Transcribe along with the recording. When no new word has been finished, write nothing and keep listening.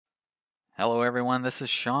Hello everyone, this is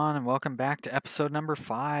Sean and welcome back to episode number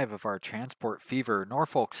 5 of our Transport Fever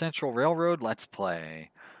Norfolk Central Railroad Let's Play.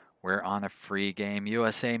 We're on a free game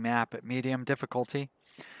USA map at medium difficulty.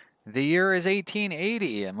 The year is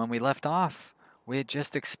 1880 and when we left off, we had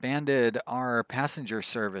just expanded our passenger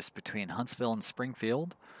service between Huntsville and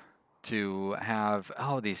Springfield to have,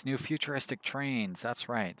 these new futuristic trains. That's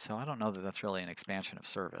right. So I don't know that that's really an expansion of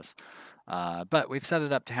service. But we've set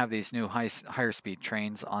it up to have these new higher speed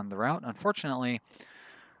trains on the route. Unfortunately,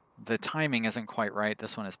 the timing isn't quite right.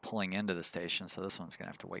 This one is pulling into the station, so this one's going to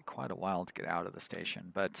have to wait quite a while to get out of the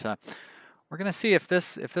station. But we're going to see if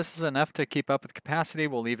this is enough to keep up with capacity.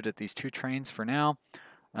 We'll leave it at these 2 trains for now.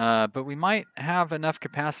 But we might have enough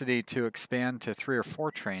capacity to expand to 3 or 4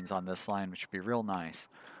 trains on this line, which would be real nice.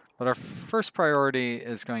 But our first priority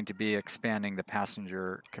is going to be expanding the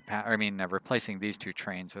passenger capacity. Replacing these 2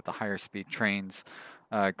 trains with the higher speed trains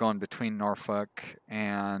going between Norfolk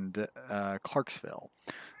and Clarksville.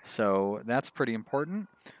 So that's pretty important.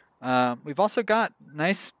 We've also got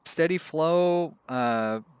nice steady flow,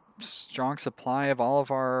 strong supply of all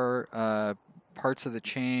of our parts of the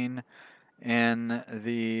chain in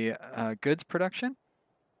the goods production.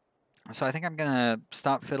 So I think I'm going to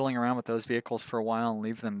stop fiddling around with those vehicles for a while and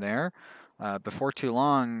leave them there. Before too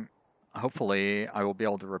long, hopefully, I will be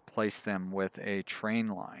able to replace them with a train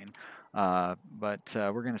line. But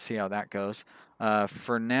we're going to see how that goes.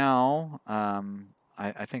 For now,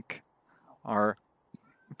 I think our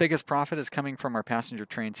biggest profit is coming from our passenger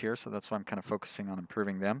trains here, so that's why I'm kind of focusing on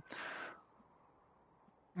improving them.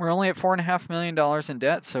 We're only at $4.5 million in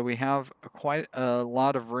debt, so we have quite a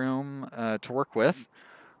lot of room to work with.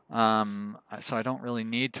 So I don't really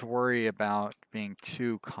need to worry about being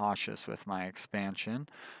too cautious with my expansion.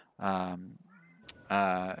 And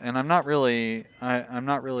I'm not really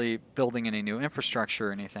building any new infrastructure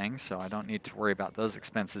or anything, so I don't need to worry about those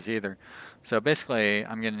expenses either. So basically,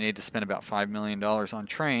 I'm going to need to spend about $5 million on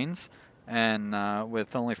trains, and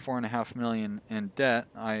with only $4.5 million in debt,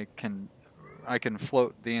 I can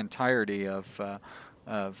float the entirety of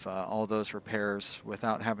all those repairs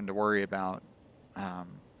without having to worry about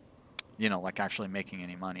like actually making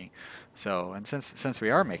any money. So, and since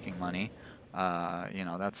we are making money,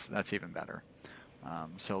 that's even better.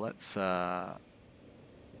 So let's,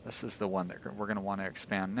 this is the one that we're going to want to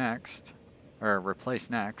expand next, or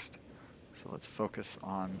replace next. So let's focus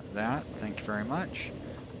on that. Thank you very much.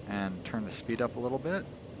 And turn the speed up a little bit.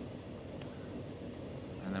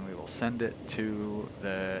 And then we will send it to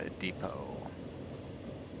the depot.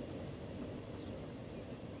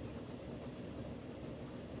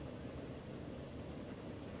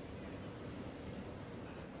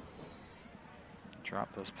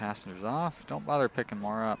 Drop those passengers off. Don't bother picking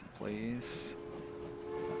more up, please.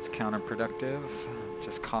 That's counterproductive.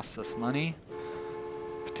 Just costs us money.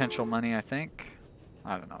 Potential money, I think.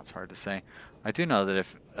 I don't know, it's hard to say. I do know that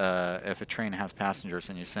if a train has passengers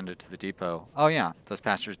and you send it to the depot, oh yeah, those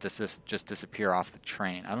passengers just disappear off the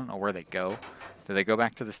train. I don't know where they go. Do they go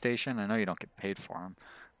back to the station? I know you don't get paid for them.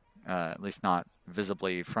 At least not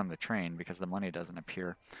visibly from the train because the money doesn't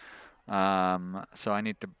appear. So I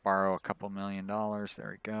need to borrow a couple $1 million. There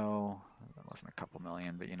we go. That wasn't a couple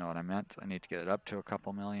million, but you know what I meant. I need to get it up to a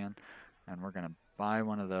couple million. And we're going to buy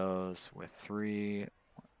one of those with 3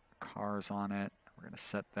 cars on it. We're going to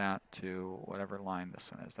set that to whatever line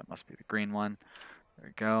this one is. That must be the green one. There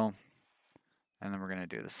we go. And then we're going to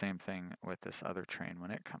do the same thing with this other train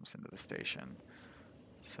when it comes into the station.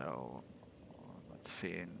 So let's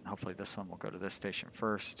see. And hopefully this one will go to this station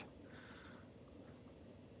first.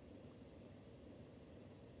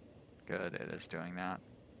 Good, it is doing that.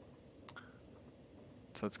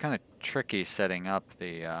 So it's kind of tricky setting up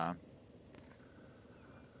the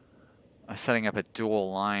setting up a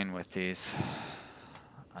dual line with these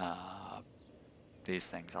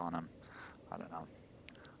things on them. I don't know.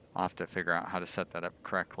 I'll have to figure out how to set that up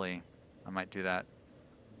correctly. I might do that,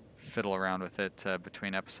 fiddle around with it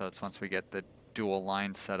between episodes once we get the dual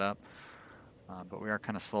line set up. But we are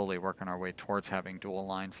kind of slowly working our way towards having dual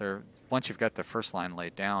lines there. Once you've got the first line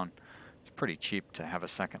laid down, it's pretty cheap to have a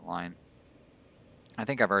second line. I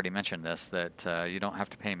think I've already mentioned this, that you don't have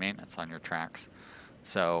to pay maintenance on your tracks.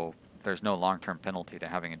 So there's no long-term penalty to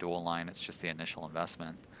having a dual line. It's just the initial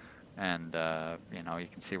investment. And, you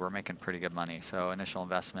can see we're making pretty good money. So initial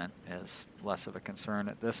investment is less of a concern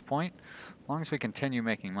at this point, as long as we continue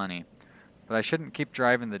making money. But I shouldn't keep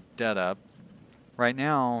driving the debt up. Right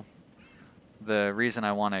now, the reason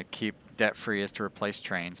I want to keep debt-free is to replace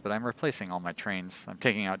trains, but I'm replacing all my trains. I'm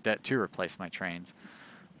taking out debt to replace my trains.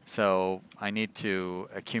 So I need to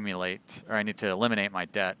eliminate my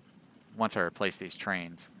debt once I replace these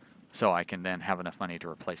trains. so I can then have enough money to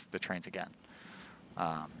replace the trains again.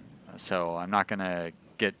 So I'm not going to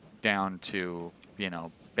get down to, you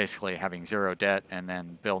know, basically having zero debt and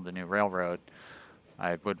then build a new railroad.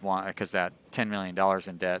 I would want, because that $10 million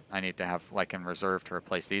in debt I need to have like in reserve to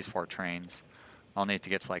replace these 4 trains. I'll need to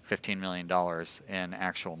get to like $15 million in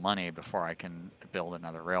actual money before I can build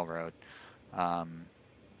another railroad. And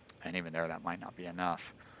even there, that might not be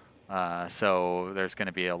enough. So there's going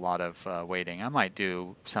to be a lot of waiting. I might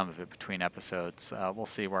do some of it between episodes. We'll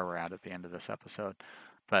see where we're at the end of this episode.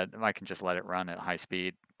 But I can just let it run at high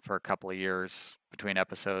speed for a couple of years between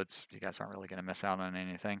episodes. You guys aren't really going to miss out on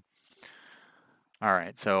anything. All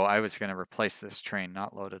right, so I was going to replace this train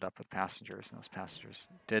not loaded up with passengers, and those passengers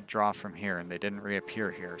did draw from here, and they didn't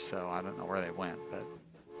reappear here, so I don't know where they went, but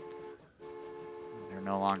they're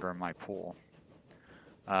no longer in my pool.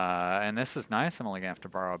 And this is nice. I'm only going to have to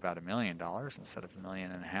borrow about $1 million instead of $1.5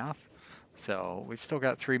 million. So we've still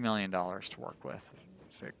got $3 million to work with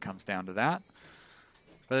if it comes down to that.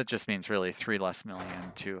 But it just means really 3 less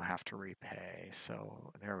million to have to repay.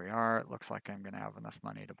 So there we are. It looks like I'm going to have enough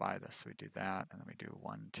money to buy this. So we do that, and then we do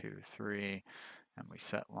 1, 2, 3, and we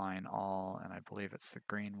set line all, and I believe it's the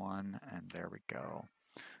green one, and there we go.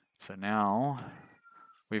 So now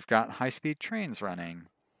we've got high-speed trains running.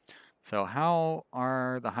 So how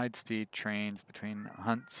are the high-speed trains between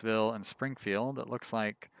Huntsville and Springfield? It looks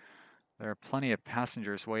like there are plenty of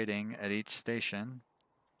passengers waiting at each station.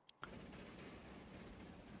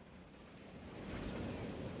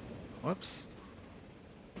 Whoops.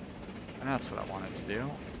 That's what I wanted to do.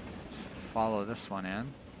 Follow this one in.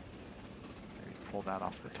 Maybe pull that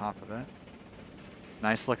off the top of it.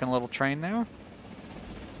 Nice looking little train there.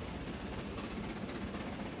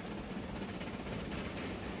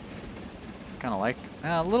 Kind of like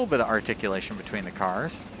a little bit of articulation between the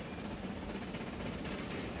cars.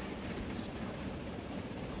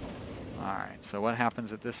 All right, so what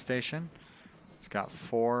happens at this station? It's got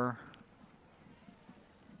 4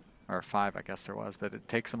 or 5, I guess there was, but it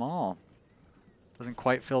takes them all. Doesn't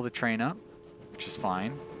quite fill the train up, which is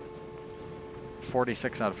fine.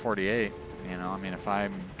 46 out of 48, you know, I mean, if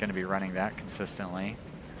I'm going to be running that consistently,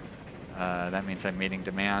 that means I'm meeting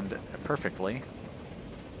demand perfectly.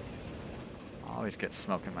 I always get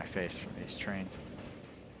smoke in my face from these trains.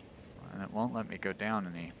 And it won't let me go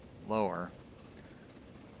down any lower.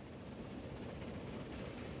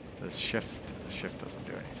 Does shift doesn't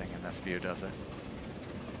do anything in this view, does it?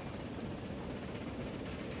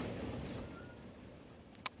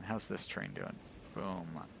 How's this train doing? Boom.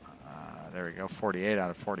 There we go, 48 out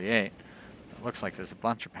of 48. It looks like there's a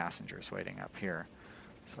bunch of passengers waiting up here.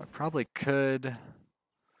 So I probably could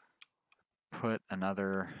put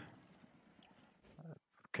another,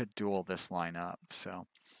 could dual this line up. So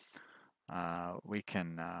we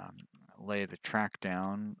can lay the track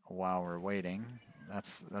down while we're waiting.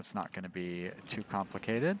 That's not going to be too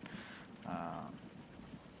complicated.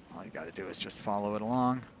 All you got to do is just follow it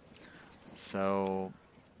along. So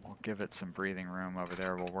we'll give it some breathing room over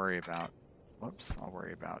there. We'll worry about, whoops, I'll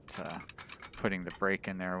worry about putting the brake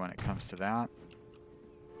in there when it comes to that.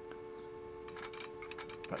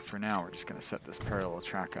 But for now, we're just going to set this parallel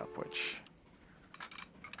track up, which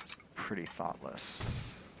is pretty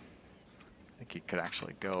thoughtless. I think you could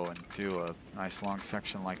actually go and do a nice long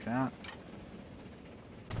section like that.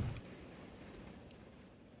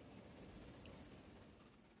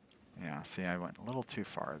 Yeah, see, I went a little too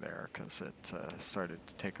far there because it started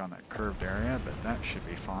to take on that curved area, but that should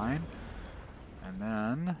be fine. And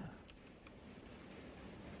then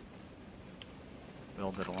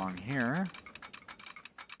build it along here.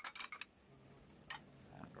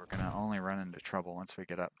 And we're going to only run into trouble once we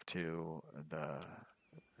get up to the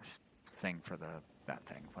thing for that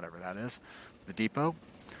thing, whatever that is, the depot.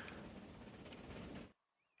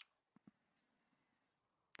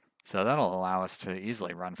 So that'll allow us to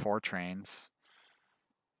easily run 4 trains.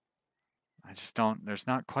 I just don't, there's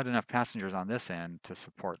not quite enough passengers on this end to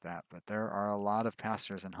support that, but there are a lot of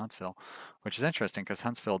passengers in Huntsville, which is interesting because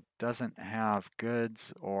Huntsville doesn't have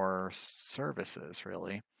goods or services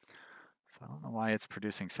really. So I don't know why it's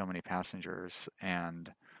producing so many passengers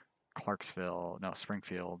and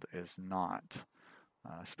Springfield is not.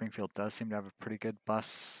 Springfield does seem to have a pretty good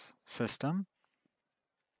bus system.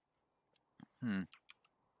 One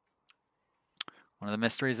of the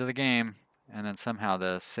mysteries of the game. And then somehow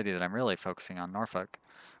the city that I'm really focusing on, Norfolk,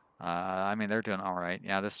 I mean, they're doing all right.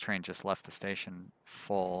 Yeah, this train just left the station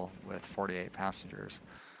full with 48 passengers.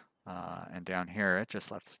 And down here, it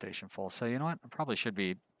just left the station full. So you know what? I probably should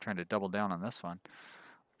be trying to double down on this one.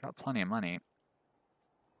 Got plenty of money.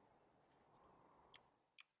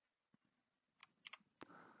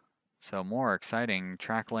 So more exciting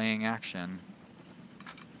track laying action.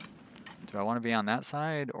 Do I want to be on that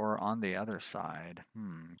side or on the other side?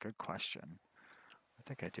 Good question. I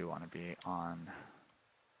think I do want to be on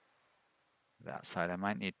that side. I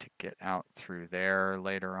might need to get out through there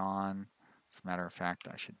later on. As a matter of fact,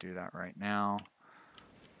 I should do that right now.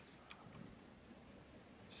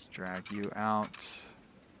 Just drag you out.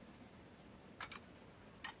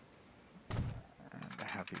 And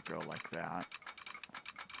have you go like that.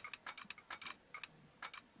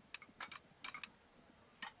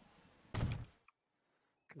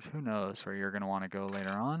 Because who knows where you're going to want to go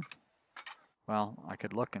later on. Well, I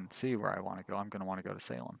could look and see where I want to go. I'm going to want to go to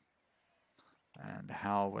Salem. And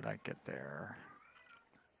how would I get there?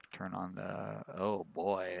 Turn on the, oh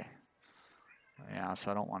boy. Yeah, so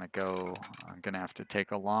I don't want to go, I'm going to have to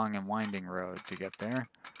take a long and winding road to get there.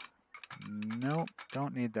 Nope,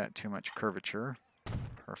 don't need that too much curvature.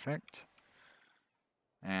 Perfect.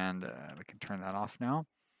 And we can turn that off now.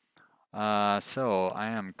 So I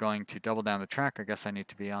am going to double down the track. I guess I need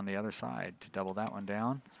to be on the other side to double that one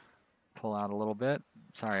down. Pull out a little bit.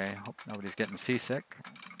 Sorry, I hope nobody's getting seasick.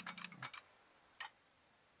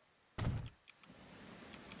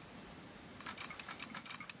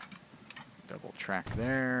 Double track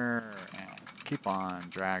there and keep on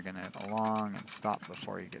dragging it along and stop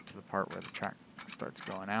before you get to the part where the track starts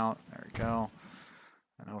going out. There we go.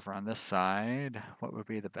 And over on this side, what would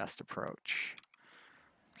be the best approach?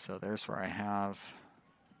 So there's where I have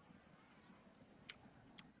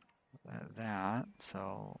that.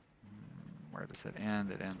 So where does it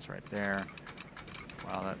end? It ends right there.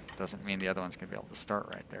 Well, that doesn't mean the other one's going to be able to start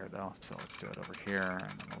right there, though. So let's do it over here,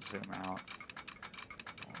 and then we'll zoom out.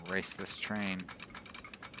 We'll race this train.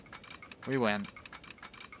 We win.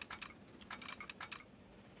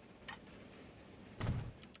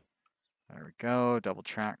 There we go. Double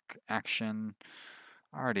track action.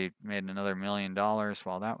 Already made another $1 million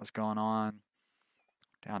while that was going on.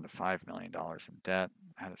 Down to $5 million in debt.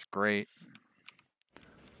 That is great.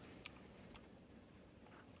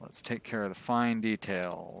 Let's take care of the fine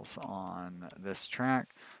details on this track.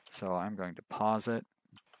 So I'm going to pause it.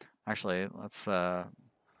 Actually, let's. I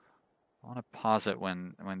want to pause it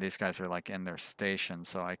when these guys are like in their station,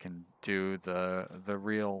 so I can do the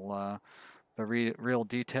real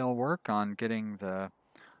detail work on getting the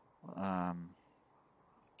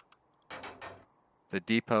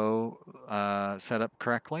depot set up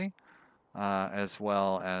correctly, as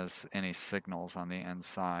well as any signals on the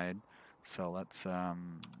inside. So let's,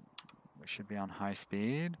 we should be on high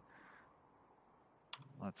speed.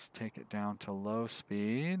 Let's take it down to low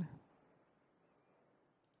speed.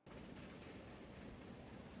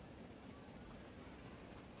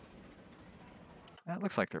 It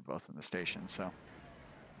looks like they're both in the station, so.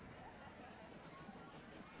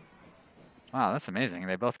 Wow, that's amazing.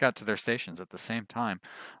 They both got to their stations at the same time.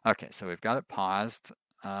 Okay, so we've got it paused.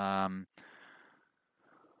 So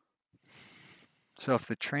if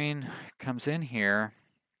the train comes in here,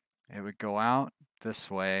 it would go out this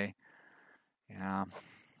way. Yeah,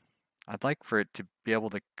 I'd like for it to be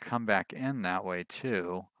able to come back in that way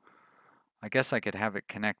too. I guess I could have it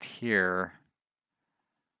connect here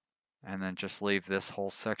and then just leave this whole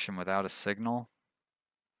section without a signal.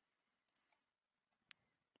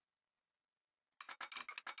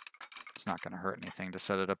 It's not going to hurt anything to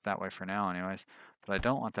set it up that way for now anyways. But I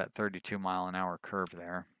don't want that 32-mile-an-hour curve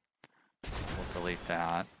there. We'll delete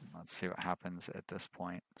that. Let's see what happens at this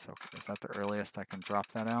point. So is that the earliest I can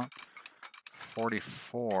drop that out?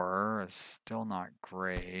 44 is still not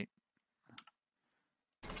great.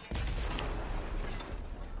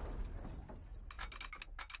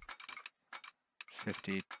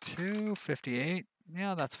 $52, $58.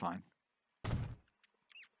 Yeah, that's fine.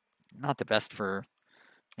 Not the best for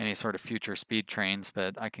any sort of future speed trains,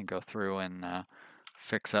 but I can go through and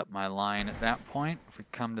fix up my line at that point if we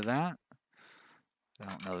come to that. I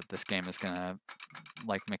don't know that this game is going to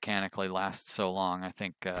like mechanically last so long. I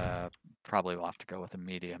think probably we'll have to go with a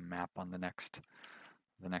medium map on the next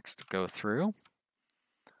go through.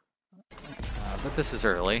 But this is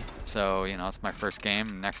early, so you know it's my first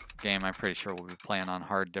game. Next game I'm pretty sure we'll be playing on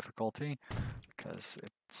hard difficulty because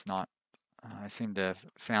it's not. I seem to have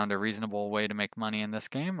found a reasonable way to make money in this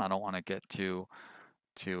game. I don't want to get too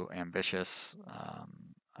ambitious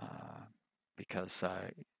because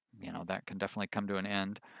you know that can definitely come to an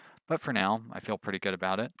end. But for now, I feel pretty good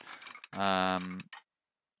about it. I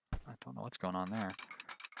don't know what's going on there.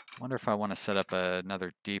 I wonder if I want to set up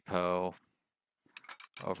another depot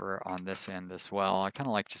over on this end as well. I kind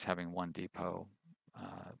of like just having one depot.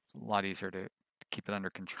 It's a lot easier to keep it under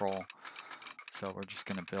control. So we're just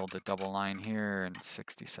going to build a double line here, and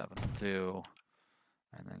 67 will do.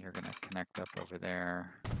 And then you're going to connect up over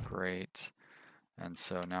there. Great. And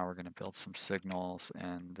so now we're going to build some signals,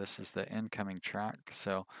 and this is the incoming track.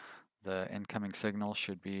 So the incoming signal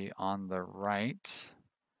should be on the right.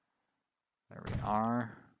 There we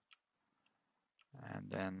are.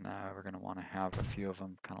 And then we're going to want to have a few of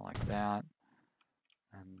them kind of like that.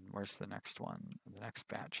 And where's the next one? The next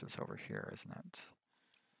batch is over here, isn't it?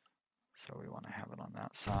 So we want to have it on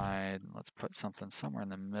that side. Let's put something somewhere in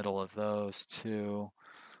the middle of those two.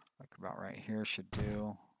 Like about right here should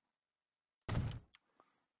do.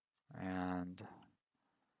 And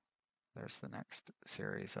there's the next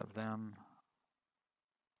series of them.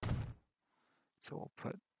 So we'll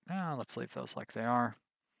put, let's leave those like they are.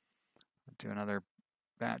 Do another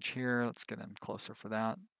batch here. Let's get in closer for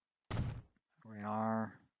that. There we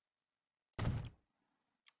are.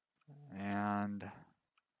 And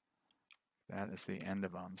that is the end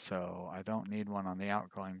of them. So I don't need one on the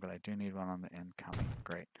outgoing, but I do need one on the incoming.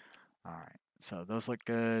 Great. All right. So those look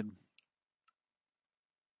good.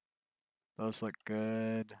 Those look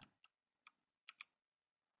good.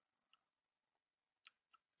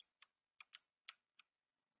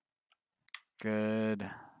 Good.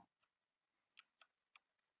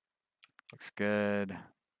 Looks good.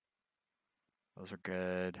 Those are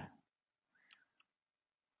good.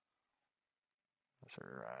 Those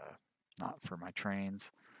are not for my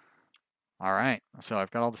trains. All right, so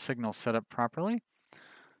I've got all the signals set up properly.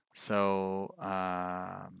 So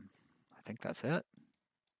I think that's it.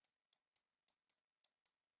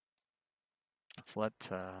 Let's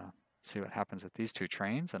see what happens with these two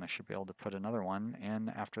trains, and I should be able to put another one in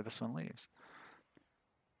after this one leaves.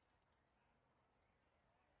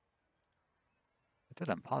 I did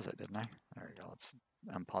unpause it, didn't I? There we go. Let's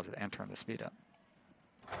unpause it and turn the speed up.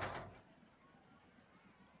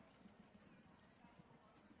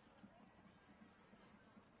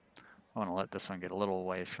 I want to let this one get a little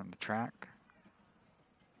ways from the track.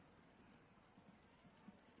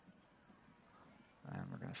 And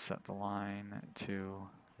we're going to set the line to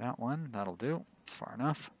that one. That'll do. It's far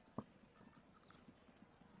enough.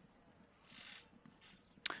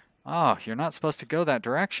 Oh, you're not supposed to go that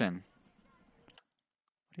direction.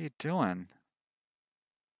 What are you doing?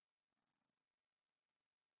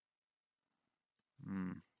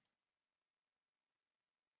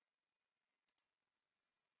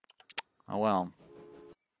 Oh well.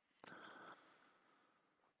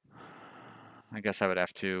 I guess I would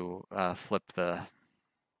have to flip the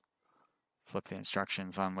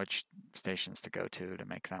instructions on which stations to go to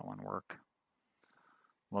make that one work.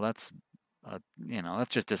 Well, that's that's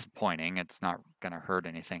just disappointing. It's not going to hurt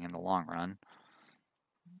anything in the long run.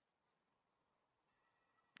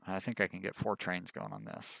 I think I can get 4 trains going on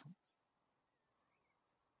this.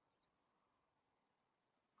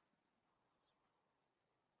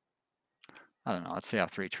 I don't know. Let's see how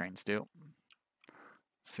 3 trains do.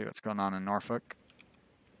 Let's see what's going on in Norfolk.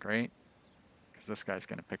 Great. Because this guy's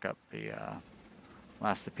going to pick up the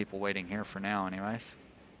last of the people waiting here for now anyways.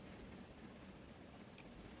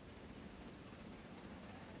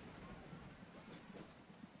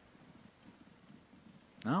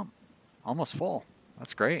 No, almost full.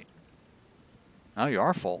 That's great. Oh, you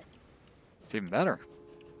are full. It's even better.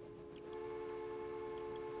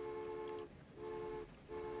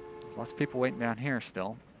 There's lots of people waiting down here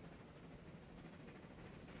still.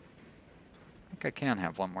 I think I can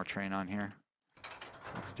have one more train on here.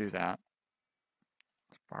 Let's do that.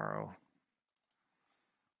 Let's borrow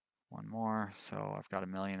one more. So I've got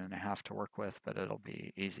 $1.5 million to work with, but it'll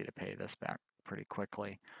be easy to pay this back pretty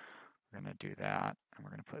quickly. We're going to do that, and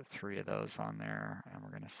we're going to put 3 of those on there, and we're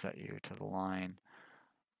going to set you to the line.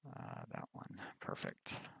 That one.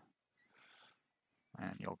 Perfect.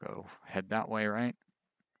 And you'll go head that way, right?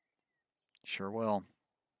 Sure will.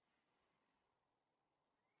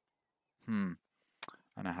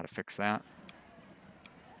 I know how to fix that.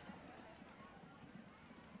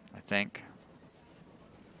 I think.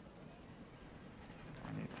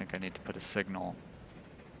 I need to put a signal.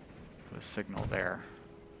 Put a signal there.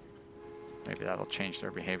 Maybe that'll change their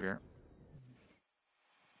behavior.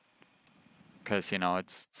 Because,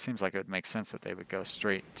 it seems like it would make sense that they would go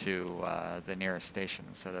straight to the nearest station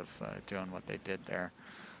instead of doing what they did there.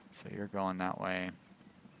 So you're going that way.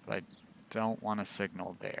 But I don't want a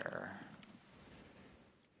signal there.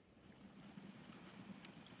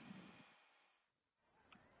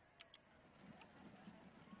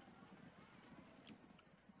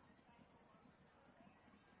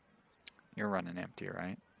 You're running empty,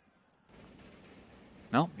 right?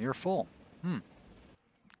 No, you're full.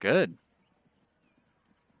 Good.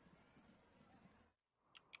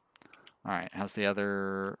 All right, how's the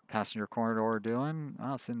other passenger corridor doing?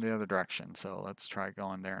 Well, it's in the other direction, so let's try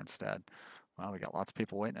going there instead. Well, we got lots of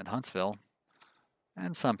people waiting at Huntsville,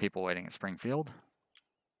 and some people waiting at Springfield.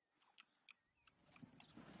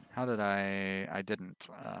 How did I didn't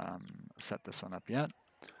set this one up yet.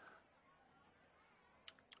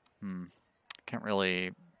 Can't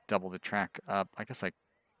really double the track up. I guess I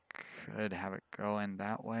could have it go in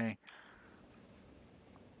that way.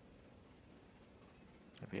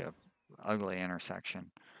 That'd be a ugly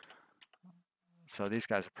intersection. So these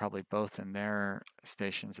guys are probably both in their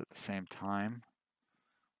stations at the same time.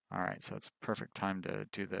 All right, so it's perfect time to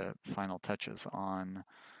do the final touches on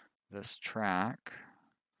this track.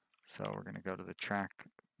 So we're going to go to the track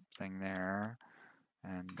thing there,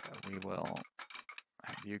 and we will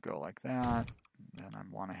have you go like that. Then I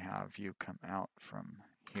want to have you come out from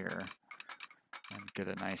here and get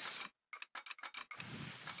a nice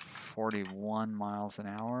 41 miles an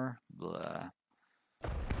hour. Blah.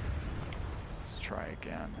 Let's try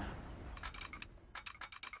again.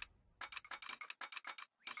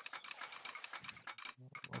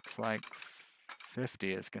 Looks like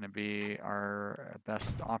 50 is going to be our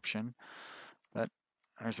best option, but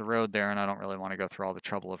there's a road there, and I don't really want to go through all the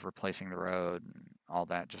trouble of replacing the road and all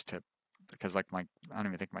that just to, because like I don't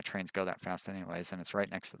even think my trains go that fast anyways, and it's right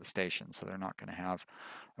next to the station, so they're not going to have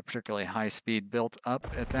a particularly high speed built up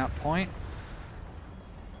at that point.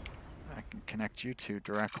 I can connect you to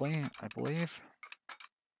directly, I believe.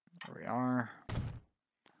 There we are.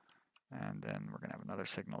 And then we're going to have another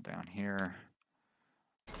signal down here.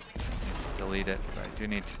 Need to delete it, but I do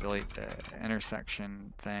need to delete the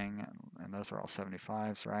intersection thing, and those are all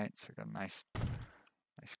 75s, right? So we've got a nice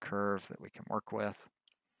curve that we can work with.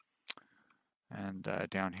 And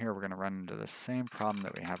down here, we're going to run into the same problem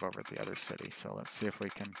that we have over at the other city. So let's see if we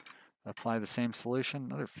can apply the same solution.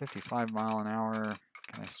 Another 55 mile an hour.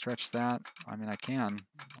 Can I stretch that? I mean, I can.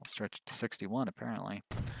 I'll stretch it to 61 apparently.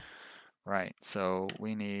 Right, so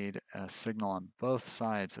we need a signal on both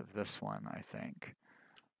sides of this one, I think.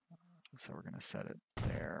 So we're going to set it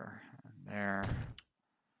there and there.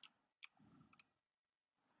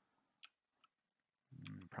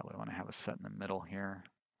 Probably want to have a set in the middle here.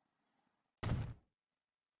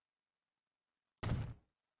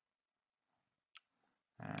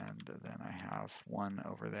 And then I have one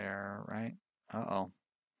over there, right? Uh-oh.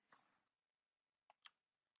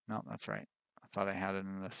 No, that's right. I thought I had it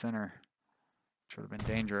in the center, which would have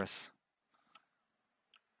been dangerous.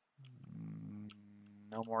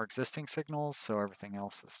 No more existing signals, so everything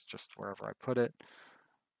else is just wherever I put it.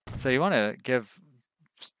 So you want to give,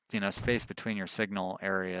 space between your signal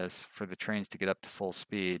areas for the trains to get up to full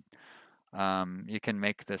speed. You can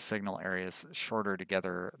make the signal areas shorter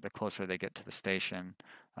together the closer they get to the station,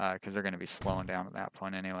 because they're going to be slowing down at that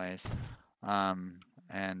point anyways.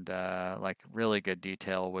 Like really good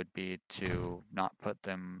detail would be to not put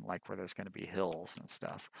them like where there's going to be hills and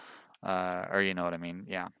stuff, or you know what I mean?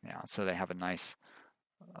 Yeah. So they have a nice,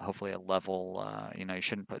 hopefully a level. You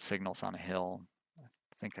shouldn't put signals on a hill.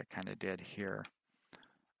 I think I kind of did here.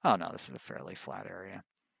 Oh no, this is a fairly flat area.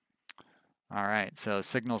 All right, so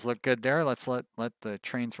signals look good there. Let's let the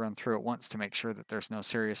trains run through it once to make sure that there's no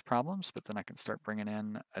serious problems, but then I can start bringing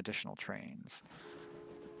in additional trains.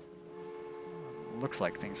 Looks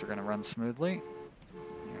like things are going to run smoothly.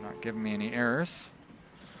 You're not giving me any errors.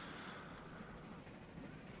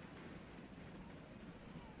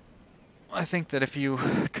 I think that if you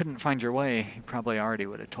couldn't find your way, you probably already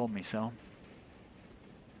would have told me so.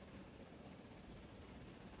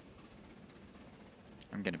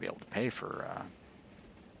 I'm going to be able to pay for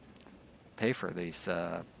these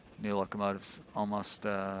new locomotives almost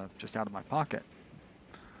just out of my pocket.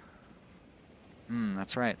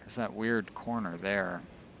 That's right. There's that weird corner there.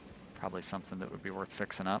 Probably something that would be worth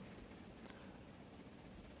fixing up.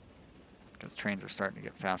 Because trains are starting to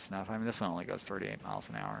get fast enough. I mean, this one only goes 38 miles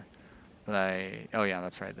an hour. But oh yeah,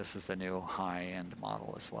 that's right. This is the new high-end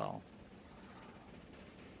model as well.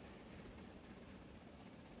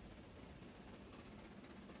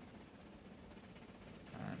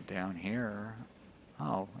 And down here,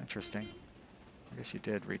 oh, interesting. I guess you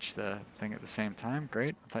did reach the thing at the same time.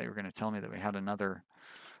 Great. I thought you were going to tell me that we had another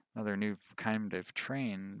new kind of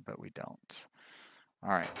train, but we don't. All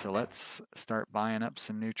right, so let's start buying up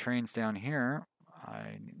some new trains down here.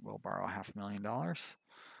 I will borrow $500,000.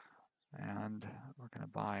 And we're going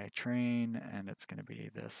to buy a train, and it's going to be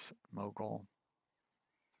this Mogul.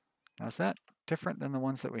 Now, is that different than the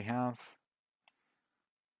ones that we have?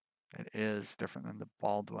 It is different than the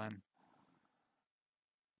Baldwin.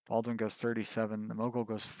 Baldwin goes 37, the Mogul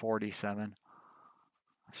goes 47.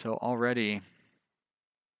 So already,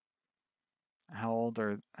 How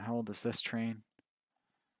old is this train?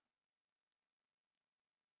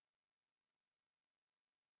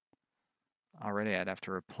 Already I'd have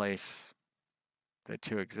to replace the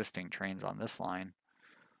 2 existing trains on this line.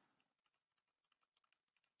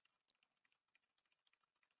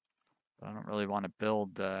 But I don't really want to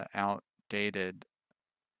build the outdated.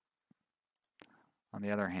 On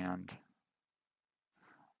the other hand,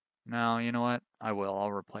 no, you know what? I will. I'll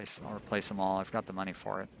replace them all. I've got the money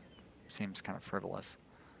for it. Seems kind of frivolous.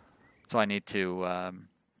 So I need to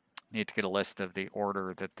get a list of the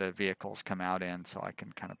order that the vehicles come out in, so I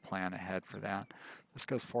can kind of plan ahead for that. This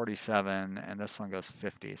goes 47, and this one goes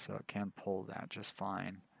 50, so it can pull that just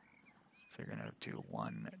fine. So you're gonna do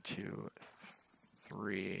 1, 2,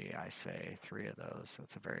 3. I say 3 of those.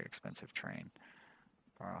 That's a very expensive train.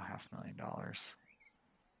 Borrow $500,000.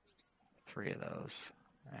 3 of those.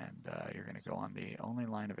 And you're going to go on the only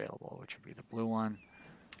line available, which would be the blue one.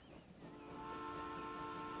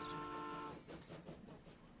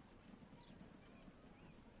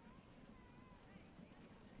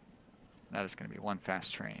 That is going to be 1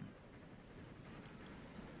 fast train.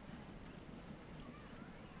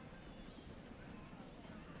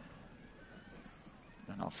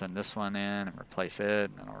 Then I'll send this one in and replace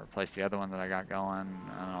it, and I'll replace the other one that I got going,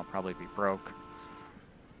 and I'll probably be broke.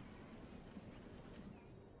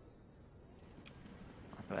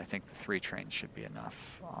 But I think the 3 trains should be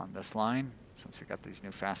enough on this line, since we got these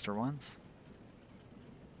new faster ones.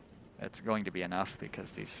 It's going to be enough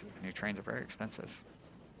because these new trains are very expensive.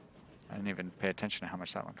 I didn't even pay attention to how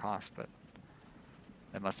much that one cost, but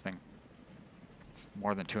it must have been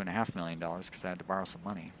more than $2.5 million because I had to borrow some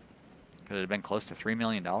money. Could it have been close to $3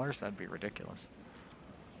 million? That'd be ridiculous.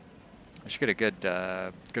 I should get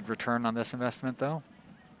a good return on this investment, though.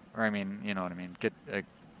 Or I mean, you know what I mean.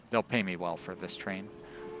 They'll pay me well for this train.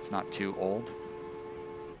 It's not too old.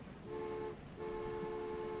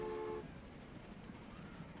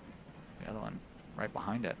 The other one right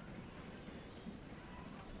behind it.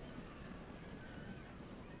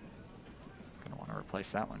 Gonna want to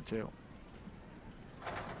replace that one too.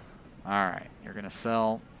 All right, you're gonna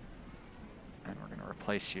sell, and we're gonna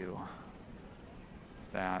replace you.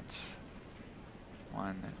 That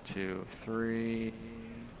 1, 2, 3.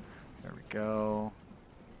 There we go.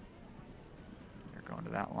 You're going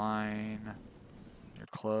to that line. You're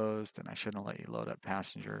closed, and I shouldn't let you load up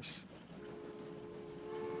passengers.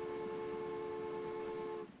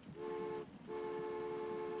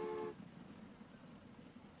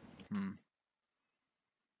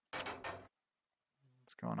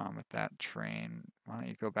 What's going on with that train? Why don't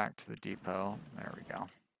you go back to the depot? There we go.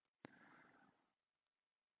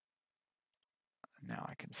 Now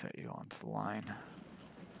I can set you onto the line.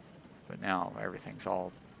 But now everything's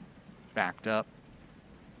all backed up.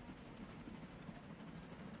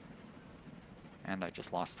 And I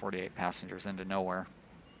just lost 48 passengers into nowhere.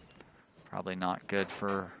 Probably not good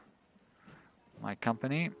for my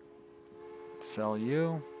company. Sell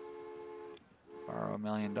you. Borrow $1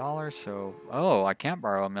 million. So, oh, I can't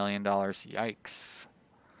borrow $1 million. Yikes.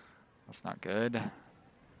 That's not good. Didn't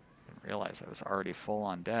realize I was already full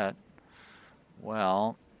on debt.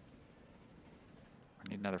 Well, I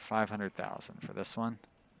need another 500,000 for this one.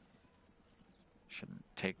 Shouldn't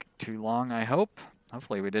take too long, I hope.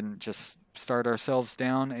 Hopefully we didn't just start ourselves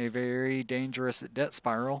down a very dangerous debt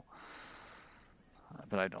spiral.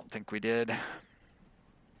 But I don't think we did.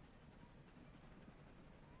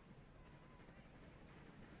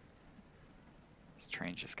 This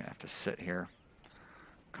train's just gonna have to sit here,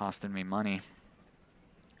 costing me money.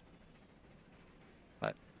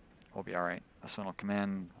 But we'll be all right. This one will come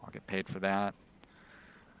in. I'll get paid for that.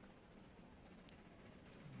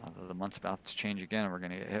 Although the month's about to change again, and we're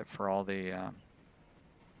gonna get hit for all the.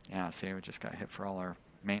 Yeah, see, we just got hit for all our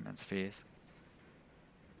maintenance fees.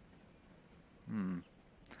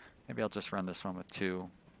 Maybe I'll just run this one with 2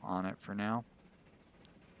 on it for now.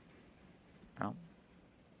 No,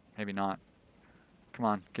 maybe not. Come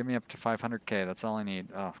on, give me up to 500K. That's all I need.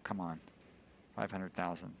 Oh, come on.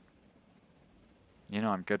 500,000. You know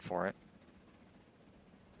I'm good for it.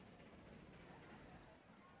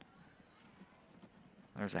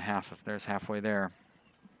 There's halfway there.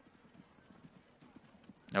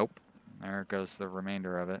 Nope. There goes the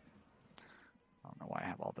remainder of it. I don't know why I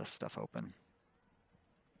have all this stuff open.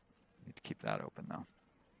 Need to keep that open though.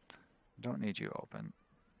 Don't need you open.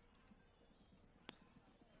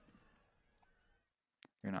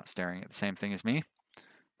 You're not staring at the same thing as me.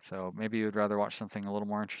 So maybe you would rather watch something a little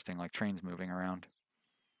more interesting like trains moving around.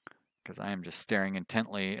 Because I am just staring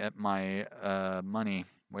intently at my money,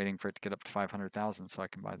 waiting for it to get up to 500,000 so I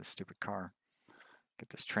can buy this stupid car. Get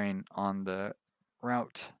this train on the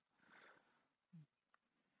route.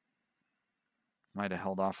 Might have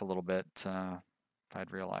held off a little bit if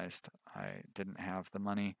I'd realized I didn't have the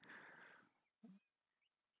money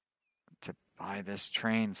to buy this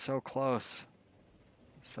train. So close.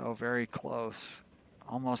 So very close.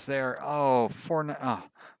 Almost there. Oh,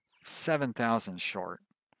 7,000 short.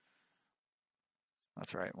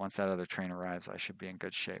 That's right. Once that other train arrives, I should be in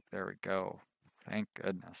good shape. There we go. Thank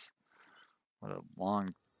goodness. What a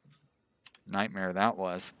long nightmare that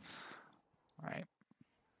was. All right.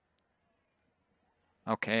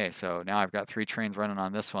 Okay, so now I've got 3 trains running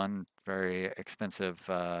on this one. Very expensive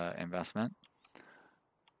investment.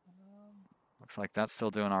 Looks like that's still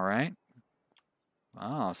doing all right.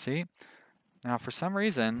 Oh, see? Now, for some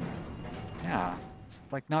reason, yeah, it's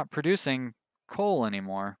like not producing coal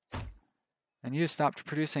anymore. And you stopped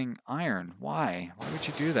producing iron. Why? Why would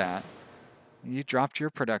you do that? You dropped your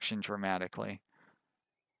production dramatically.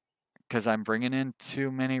 Because I'm bringing in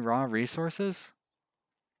too many raw resources?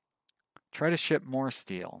 Try to ship more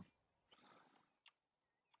steel.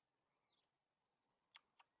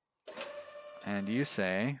 And you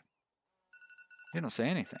don't say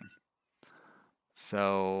anything.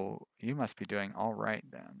 So you must be doing all right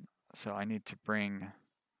then. So I need to bring,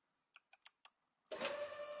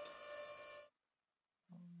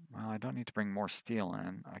 well, I don't need to bring more steel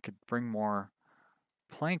in. I could bring more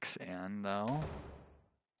planks in though.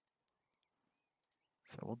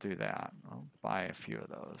 So we'll do that. I'll buy a few of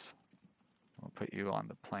those. We'll put you on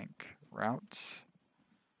the plank route.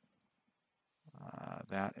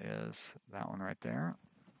 That is that one right there.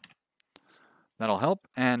 That'll help.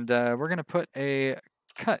 And we're going to put a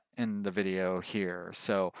cut in the video here.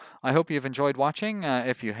 So I hope you've enjoyed watching.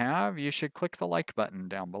 If you have, you should click the like button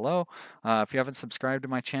down below. If you haven't subscribed to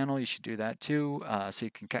my channel, you should do that too, so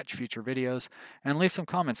you can catch future videos. And leave some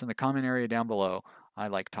comments in the comment area down below. I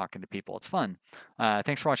like talking to people. It's fun.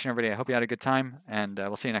 Thanks for watching, everybody. I hope you had a good time, and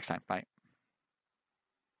we'll see you next time. Bye.